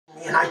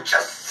I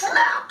just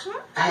snapped.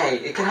 Hey,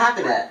 it can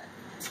happen at...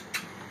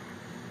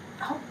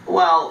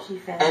 Well,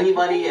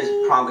 anybody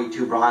is probably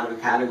too broad of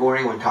a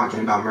category when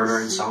talking about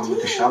murdering someone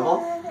with a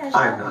shovel.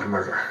 I am not a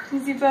murderer.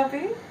 Easy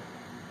puppy.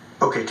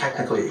 Okay,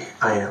 technically,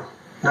 I am.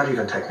 Not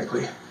even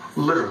technically.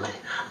 Literally.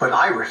 But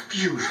I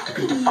refuse to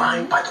be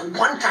defined by the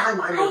one time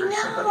I murdered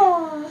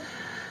somebody.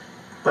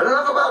 But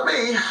enough about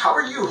me. How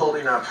are you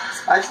holding up?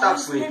 I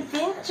stopped sleeping.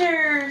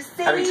 Adventures.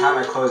 Every time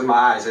I close my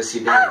eyes, I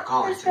see Daddy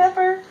calling to me.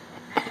 Pepper.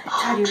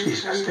 Oh,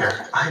 Jesus, Derek.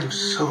 I'm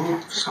so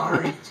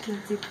sorry.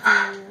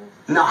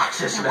 No, I'm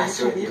just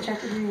messing with you.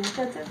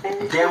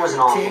 Dan was an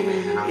awful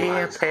man, and I'm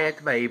Yeah, glad. pet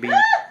the baby.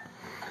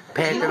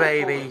 Pet the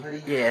baby.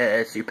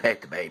 Yes, you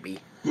pet the baby.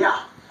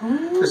 Yeah.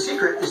 The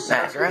secret is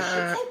That's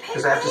right.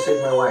 because I have to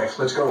save my wife.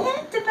 Let's go.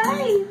 Pet the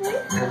baby.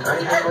 And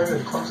I have my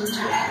linen closet.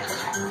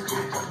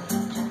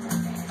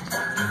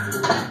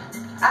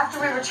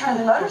 After we returned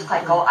the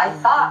motorcycle, I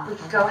thought we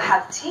could go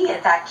have tea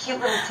at that cute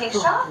little tea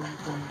shop.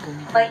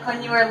 Like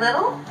when you were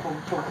little.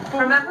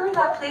 Remember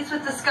that place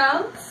with the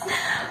scones?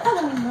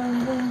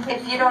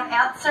 If you don't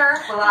answer,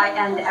 will I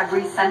end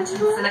every sentence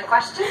in a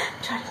question?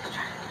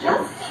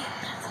 Yes.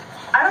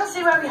 I don't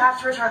see why we have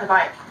to return the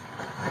bike.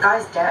 The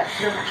guy's dead.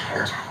 He doesn't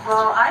care.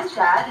 Well, I'm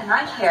dead and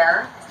I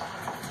care.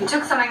 You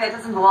took something that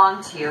doesn't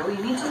belong to you.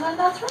 You need to learn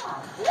that's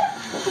wrong.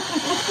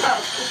 Oh,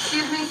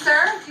 excuse me,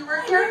 sir. Do you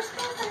work here?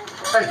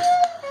 Hey,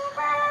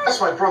 that's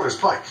my brother's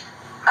bike.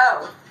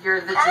 Oh,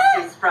 you're the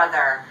deceased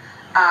brother.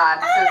 I'm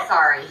so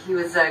sorry. He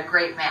was a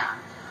great man.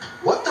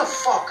 What the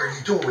fuck are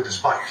you doing with this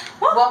bike?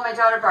 Well, my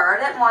daughter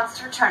borrowed it and wants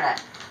to return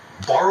it.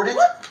 Borrowed it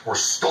or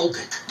stole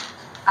it?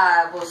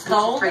 Well,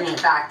 since she's bringing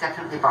it back,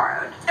 definitely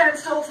borrowed. And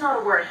stole's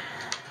not a word.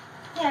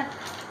 Yeah.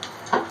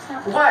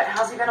 What?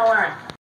 How's he gonna learn?